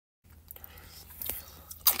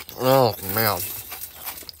Oh, man.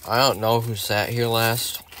 I don't know who sat here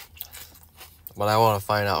last, but I want to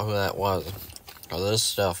find out who that was. Because this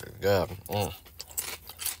stuff is good.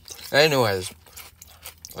 Anyways,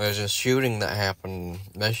 there's a shooting that happened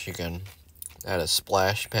in Michigan at a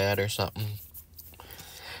splash pad or something.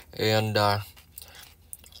 And,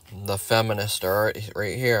 the feminists are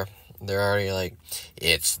right here. They're already like,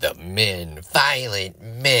 it's the men, violent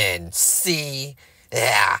men, see?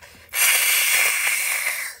 Yeah.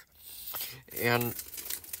 And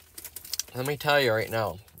let me tell you right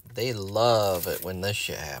now, they love it when this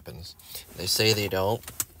shit happens. They say they don't,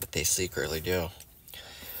 but they secretly do.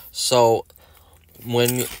 So,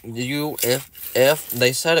 when you, if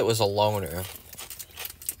they said it was a loner,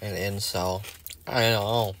 an incel, I don't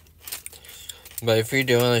know. But if you're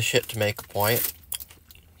doing this shit to make a point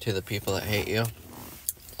to the people that hate you,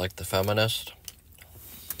 like the feminist,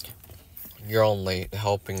 you're only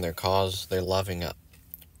helping their cause. They're loving it.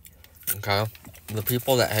 Okay? The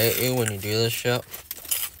people that hate you when you do this shit,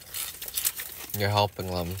 you're helping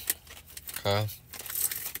them. Okay?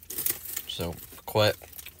 So, quit.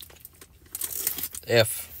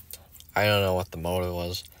 I don't know what the motive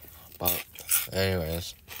was, but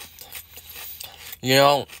anyways. You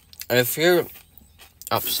know, if you're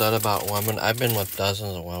upset about women, I've been with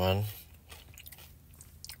dozens of women.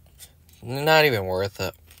 Not even worth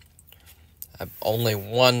it. Only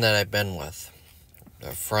one that I've been with.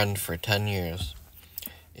 A friend for 10 years.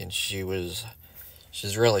 And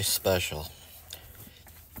she's really special.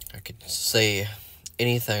 I could say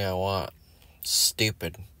anything I want.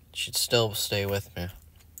 Stupid. She'd still stay with me.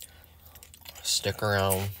 Stick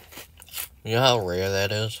around. You know how rare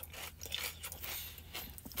that is?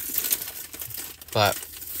 But,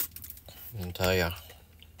 I can tell you,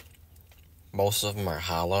 most of them are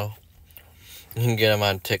hollow. You can get them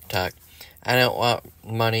on TikTok. I don't want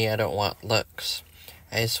money, I don't want looks.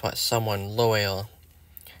 I just want someone loyal.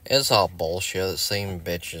 It's all bullshit, the same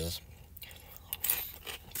bitches.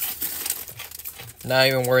 Not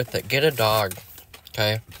even worth it. Get a dog,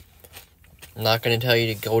 okay? I'm not gonna tell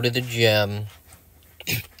you to go to the gym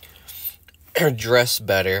or dress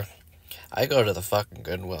better. I go to the fucking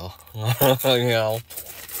Goodwill. You know,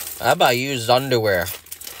 I buy used underwear.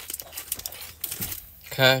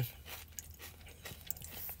 Okay?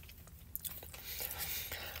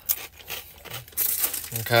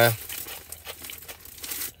 Okay?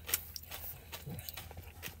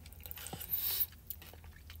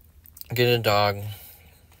 Get a dog.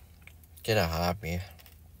 Get a hobby.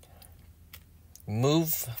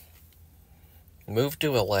 Move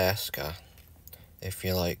to Alaska if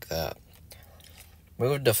you like that.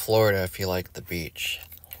 Move to Florida if you like the beach.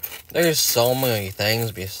 There's so many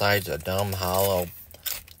things besides a dumb, hollow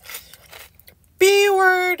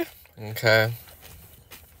B-word. Okay.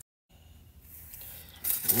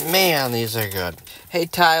 Man, these are good. Hey,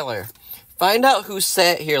 Tyler, find out who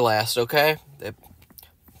sat here last, okay?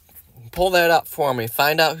 Pull that up for me.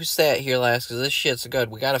 Find out who sat here last, because this shit's good.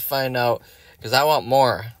 We gotta find out, because I want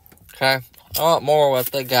more. Okay? I want more of what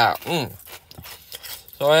they got.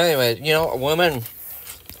 So anyway, you know, women,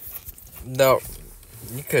 though,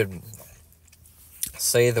 you could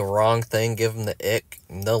say the wrong thing, give them the ick,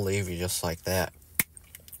 and they'll leave you just like that.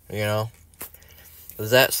 You know?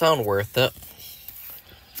 Does that sound worth it?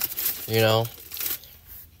 You know?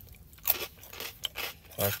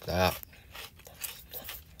 Fuck that.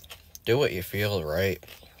 Do what you feel right.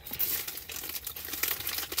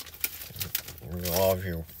 Revolve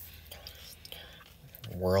your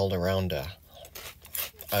world around a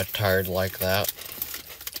tard like that.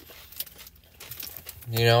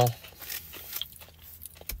 You know?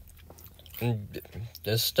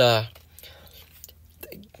 Just,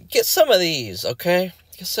 get some of these, okay?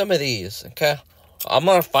 Get some of these, okay? I'm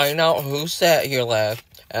gonna find out who sat here last,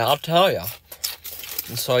 and I'll tell you.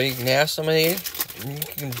 And so you can ask some of these,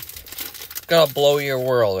 it's gonna blow your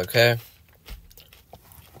world, okay?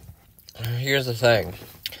 Here's the thing.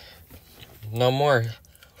 No more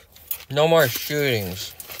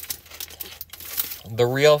shootings. The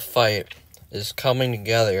real fight is coming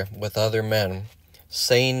together with other men,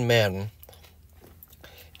 sane men.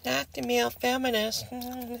 Not the male feminist.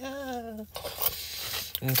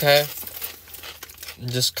 Okay?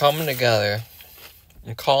 Just coming together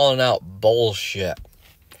and calling out bullshit.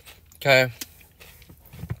 Okay?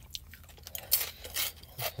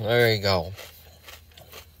 There you go.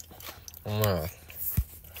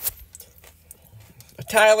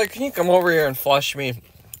 Tyler, can you come over here and flush me?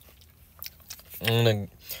 I'm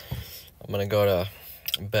gonna go to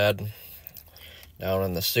bed down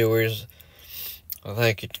in the sewers. Well,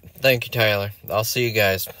 thank you, Tyler. I'll see you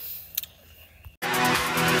guys.